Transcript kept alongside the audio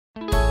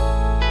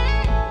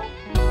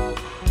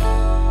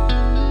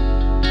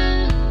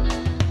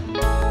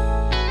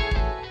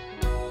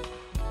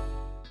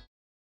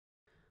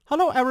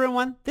Hello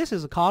everyone, this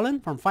is Colin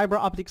from Fiber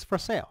Optics for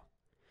Sale.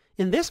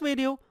 In this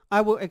video,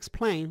 I will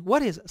explain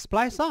what is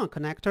Splice-On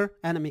connector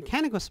and a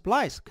mechanical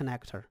splice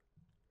connector.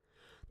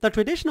 The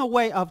traditional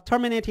way of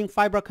terminating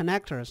fiber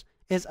connectors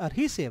is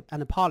adhesive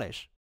and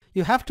polish.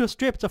 You have to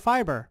strip the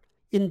fiber,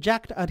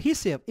 inject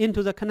adhesive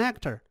into the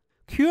connector,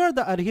 cure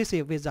the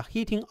adhesive with a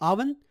heating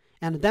oven,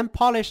 and then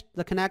polish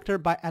the connector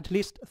by at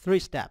least 3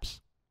 steps.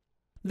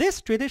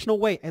 This traditional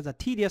way is a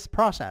tedious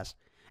process.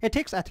 It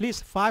takes at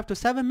least 5 to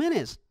 7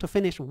 minutes to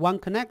finish one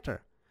connector,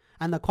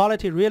 and the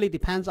quality really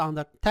depends on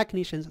the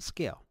technician's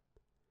skill.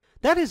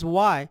 That is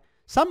why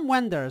some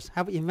vendors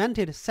have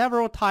invented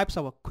several types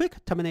of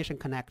quick termination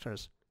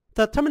connectors.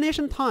 The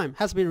termination time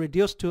has been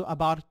reduced to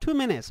about 2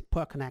 minutes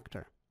per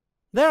connector.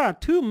 There are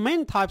 2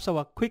 main types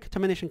of quick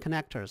termination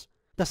connectors: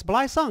 the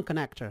Splice-On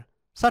connector,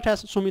 such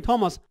as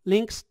Sumitomo's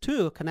Lynx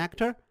 2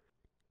 connector,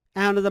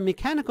 and the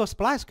mechanical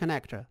splice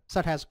connector,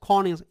 such as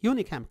Corning's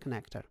Unicam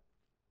connector.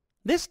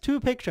 These 2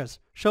 pictures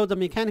show the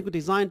mechanical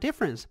design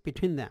difference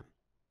between them.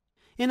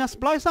 In a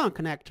Splice-On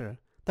connector,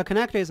 the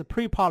connector is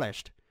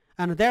pre-polished,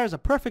 and there is a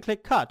perfectly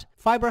cut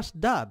fiber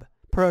stub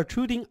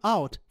protruding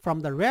out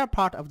from the rear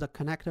part of the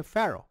connector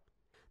ferrule.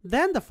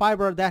 Then the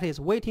fiber that is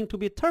waiting to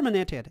be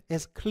terminated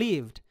is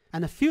cleaved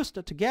and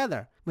fused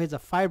together with the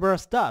fiber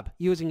stub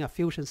using a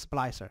fusion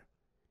splicer.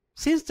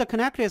 Since the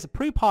connector is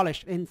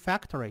pre-polished in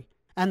factory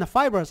and the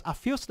fibers are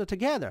fused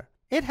together,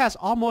 it has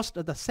almost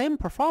the same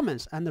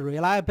performance and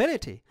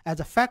reliability as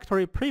a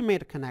factory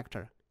pre-made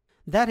connector.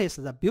 That is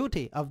the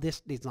beauty of this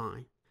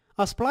design.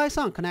 A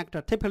Splice-On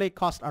connector typically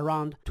costs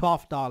around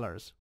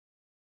 $12.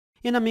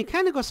 In a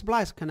mechanical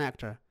splice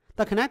connector,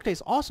 the connector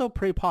is also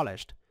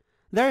pre-polished.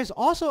 There is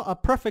also a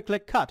perfectly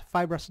cut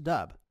fiber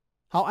stub.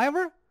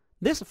 However,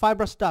 this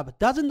fiber stub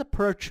doesn't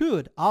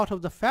protrude out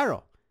of the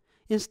ferrule.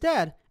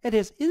 Instead, it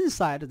is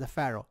inside the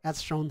ferrule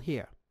as shown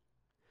here.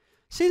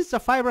 Since the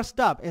fiber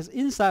stub is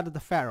inside the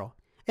ferrule,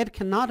 it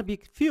cannot be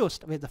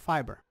fused with the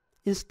fiber.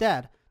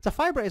 Instead, the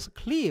fiber is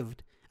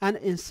cleaved and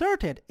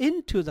inserted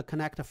into the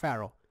connector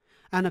ferrule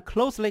and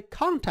closely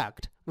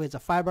contact with the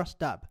fiber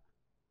stub.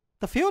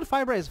 The filled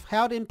fiber is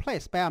held in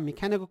place by a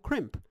mechanical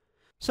crimp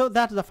so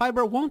that the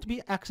fiber won't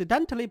be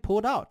accidentally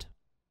pulled out.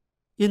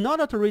 In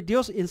order to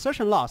reduce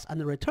insertion loss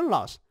and return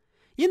loss,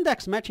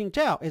 index matching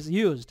gel is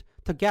used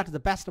to get the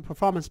best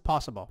performance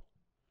possible.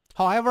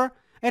 However,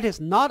 it is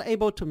not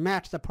able to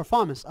match the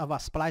performance of a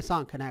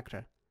Splice-On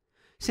connector,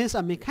 since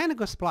a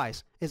mechanical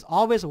splice is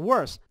always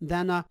worse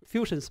than a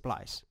fusion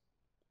splice.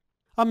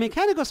 A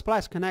mechanical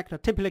splice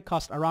connector typically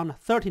costs around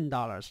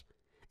 $13.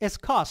 Its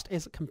cost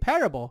is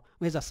comparable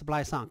with a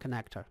Splice-On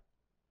connector.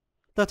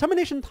 The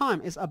termination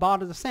time is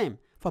about the same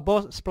for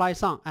both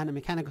Splice-On and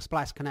mechanical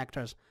splice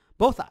connectors.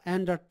 Both are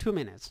under 2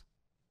 minutes.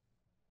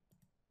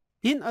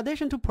 In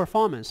addition to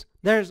performance,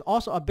 there is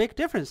also a big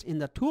difference in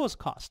the tools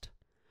cost.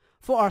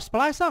 For a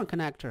Splice-On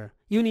connector,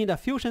 you need a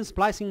fusion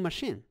splicing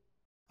machine.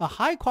 A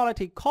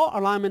high-quality core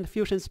alignment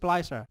fusion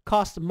splicer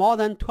costs more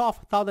than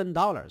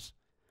 $12,000.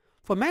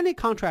 For many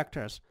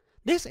contractors,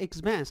 this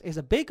expense is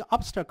a big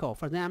obstacle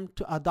for them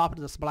to adopt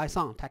the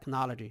Splice-On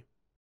technology.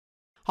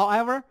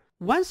 However,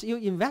 once you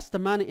invest the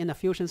money in a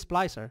fusion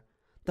splicer,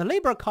 the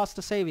labor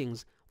cost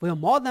savings will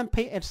more than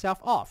pay itself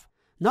off,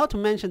 not to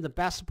mention the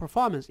best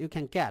performance you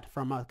can get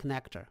from a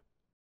connector.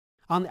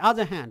 On the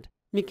other hand,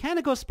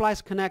 mechanical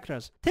splice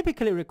connectors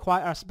typically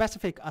require a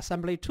specific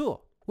assembly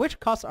tool, which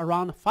costs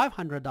around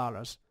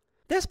 $500.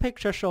 This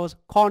picture shows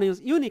Corning's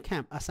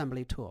Unicam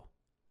assembly tool.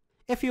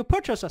 If you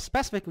purchase a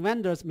specific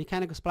vendor's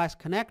mechanical splice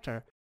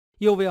connector,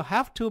 you will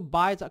have to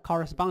buy the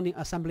corresponding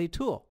assembly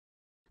tool.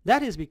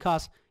 That is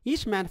because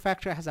each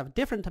manufacturer has a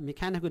different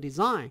mechanical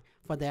design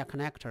for their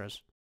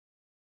connectors.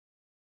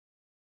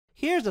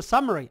 Here's a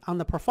summary on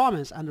the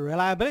performance and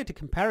reliability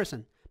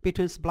comparison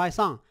between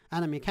Splice-On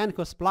and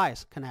mechanical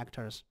splice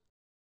connectors.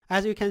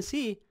 As you can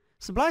see,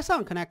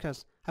 Splice-On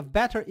connectors have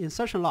better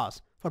insertion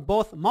loss for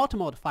both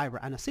multimode fiber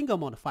and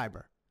single-mode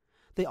fiber.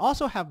 They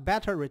also have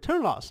better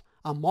return loss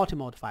on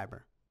multimode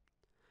fiber.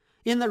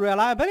 In the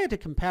reliability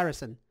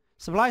comparison,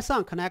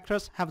 Splice-On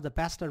connectors have the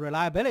best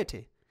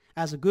reliability,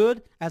 as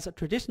good as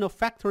traditional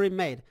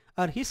factory-made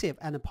adhesive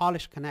and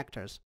polished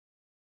connectors.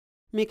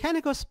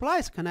 Mechanical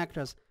splice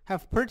connectors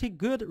have pretty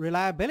good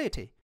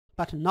reliability,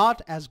 but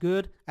not as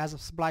good as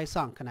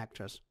Splice-On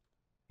connectors.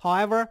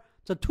 However,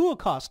 the tool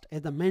cost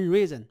is the main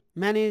reason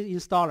many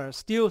installers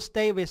still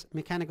stay with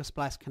mechanical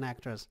splice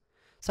connectors,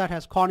 such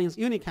as Corning's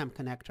Unicam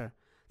connector,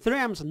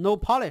 3M's no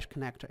polish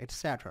connector,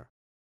 etc.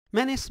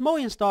 Many small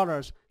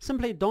installers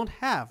simply don't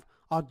have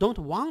or don't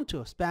want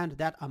to spend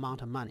that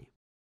amount of money.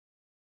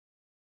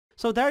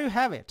 So there you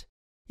have it.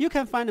 You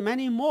can find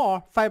many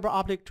more fiber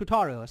optic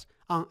tutorials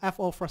on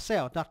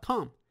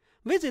foforsale.com.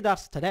 Visit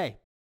us today.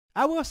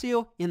 I will see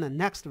you in the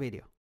next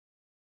video.